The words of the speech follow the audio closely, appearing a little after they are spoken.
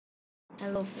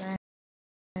Hello friends,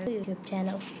 YouTube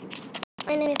channel.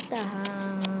 My name is Taha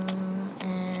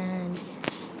and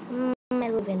I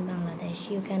live in Bangladesh.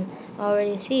 You can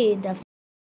already see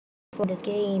the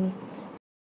game.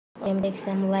 Take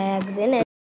some lags in it.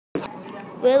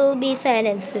 Will be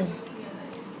silent soon.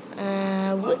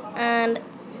 And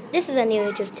this is a new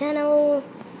YouTube channel,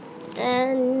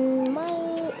 and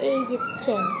my age is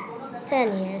 10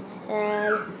 years,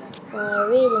 and I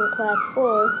read in class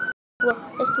 4. Well,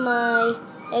 if my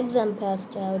exam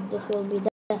passed out, this will be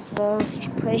the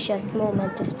most precious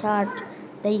moment to start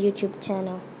the YouTube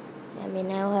channel. I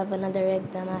mean, I'll have another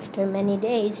exam after many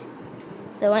days,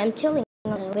 so I'm chilling a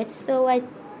little bit. So I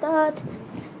thought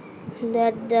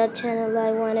that the channel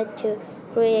I wanted to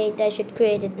create, I should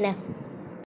create it now.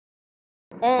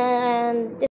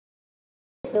 And this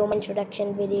is my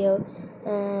introduction video,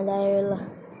 and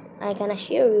I can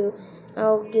assure you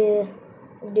I'll do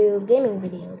gaming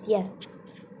videos. Yes,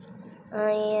 I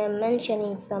am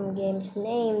mentioning some games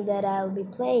name that I'll be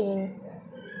playing,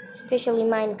 especially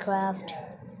Minecraft.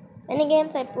 Many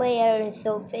games I play aren't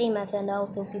so famous and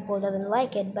also people doesn't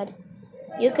like it, but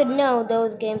you could know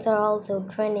those games are also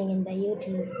trending in the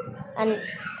YouTube. And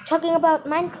talking about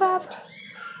Minecraft,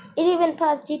 it even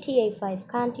passed GTA 5.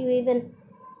 Can you even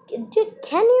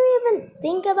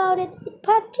think about it? It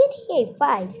passed GTA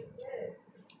 5.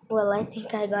 Well, I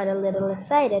think I got a little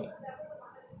excited.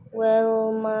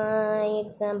 Well, my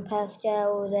exam passed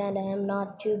out and I am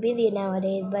not too busy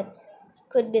nowadays, but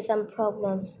could be some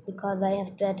problems because I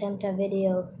have to attempt a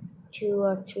video 2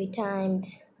 or 3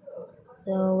 times.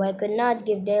 So I could not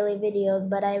give daily videos,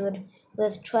 but I would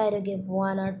just try to give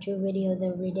 1 or 2 videos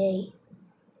every day.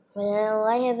 Well,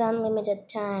 I have unlimited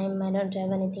time, I don't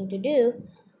have anything to do,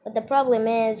 but the problem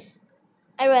is,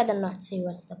 I'd rather not see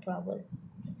what's the problem.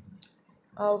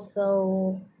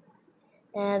 Also,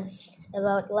 as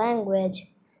about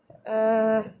language,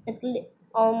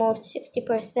 almost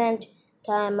 60%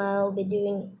 time I'll be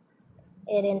doing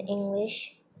it in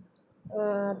English,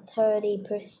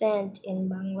 30% in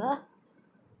Bangla,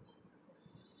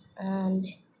 and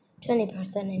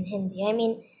 20% in Hindi. I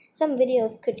mean, some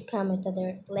videos could come with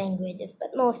other languages,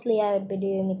 but mostly I would be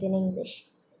doing it in English.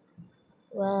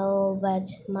 Well, but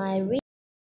my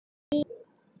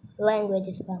language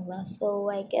is Bangla, so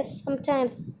I guess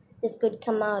sometimes this could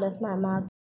come out of my mouth.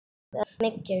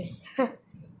 Mixtures.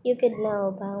 You could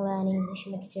know Bangla and English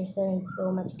mixtures aren't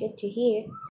so much good to hear,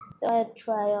 so I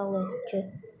try always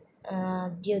to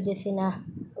do this in a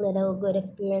little good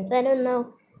experience. I don't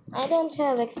know. I don't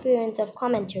have experience of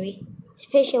commentary,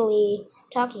 especially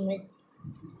talking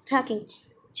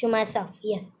to myself.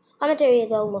 Yes, commentary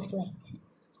is almost like that.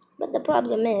 But the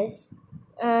problem is,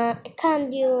 I can't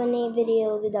do any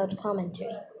videos without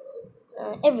commentary.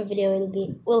 Every video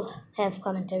will have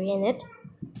commentary in it.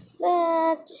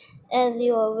 But as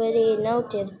you already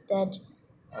noticed that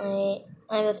I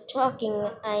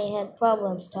had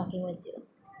problems talking with you.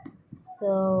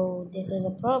 So this is a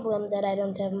problem that I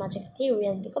don't have much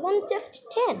experience because I'm just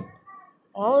 10.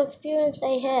 All experience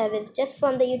I have is just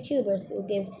from the YouTubers who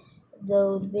give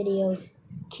those videos,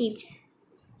 keeps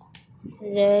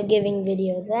giving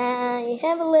videos. I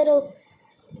have a little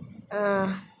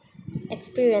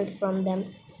experience from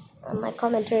them. My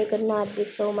commentary could not be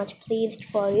so much pleased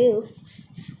for you.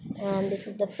 And this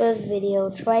is the first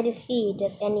video. Try to see it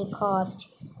at any cost.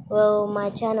 Well, my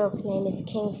channel's name is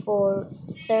King4.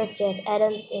 Search it. I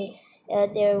don't think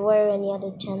there were any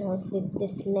other channels with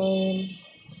this name,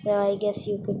 so I guess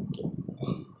you could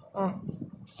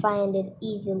find it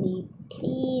easily.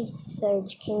 Please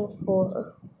search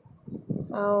King4.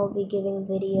 I'll be giving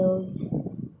videos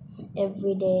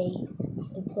every day.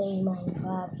 I'll be playing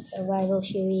Minecraft, survival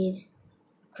series,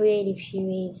 creative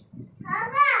series,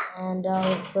 and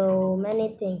also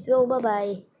many things. Well,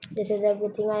 bye-bye. This is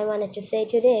everything I wanted to say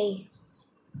today.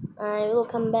 I will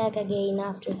come back again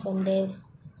after some days.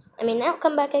 I'll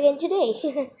come back again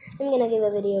today. I'm gonna give a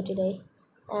video today.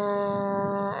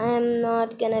 I'm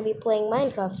not gonna be playing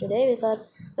Minecraft today because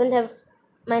I don't have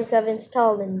Minecraft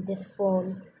installed in this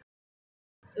phone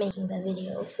making the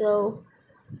video. So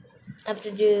I have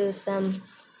to do some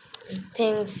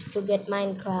things to get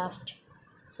Minecraft.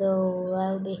 So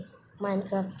I'll be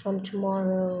Minecraft from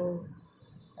tomorrow,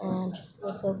 and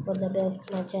let's hope for the best.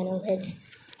 My channel hits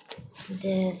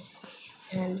this,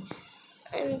 and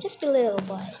I'm just a little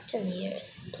boy, 10 years.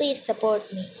 Please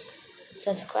support me.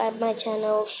 Subscribe my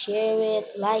channel, share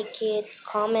it, like it,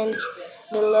 comment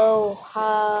below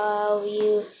how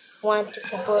you want to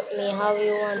support me, how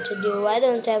you want to do. I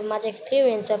don't have much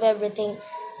experience of everything,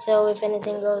 so if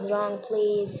anything goes wrong,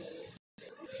 please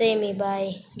say me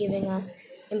by giving a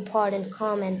important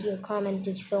comment. Your comment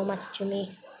is so much to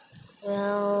me.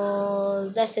 Well,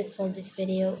 that's it for this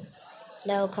video.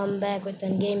 And I'll come back with a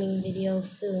gaming video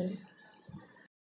soon.